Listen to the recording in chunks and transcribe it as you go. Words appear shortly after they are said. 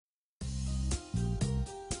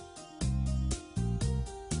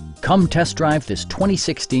Come test drive this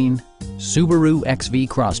 2016 Subaru XV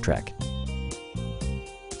Crosstrek.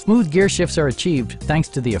 Smooth gear shifts are achieved thanks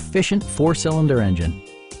to the efficient 4-cylinder engine.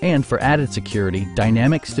 And for added security,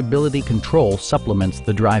 dynamic stability control supplements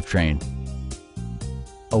the drivetrain.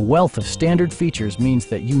 A wealth of standard features means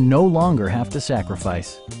that you no longer have to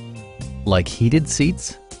sacrifice, like heated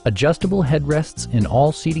seats, adjustable headrests in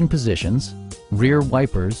all seating positions, rear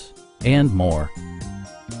wipers, and more.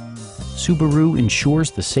 Subaru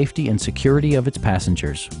ensures the safety and security of its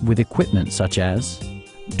passengers with equipment such as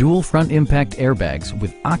dual front impact airbags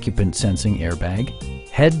with occupant sensing airbag,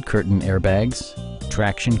 head curtain airbags,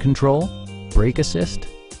 traction control, brake assist,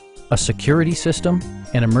 a security system,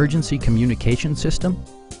 an emergency communication system,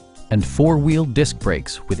 and 4-wheel disc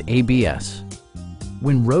brakes with ABS.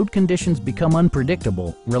 When road conditions become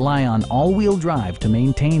unpredictable, rely on all-wheel drive to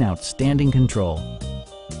maintain outstanding control.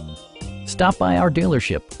 Stop by our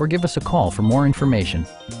dealership or give us a call for more information.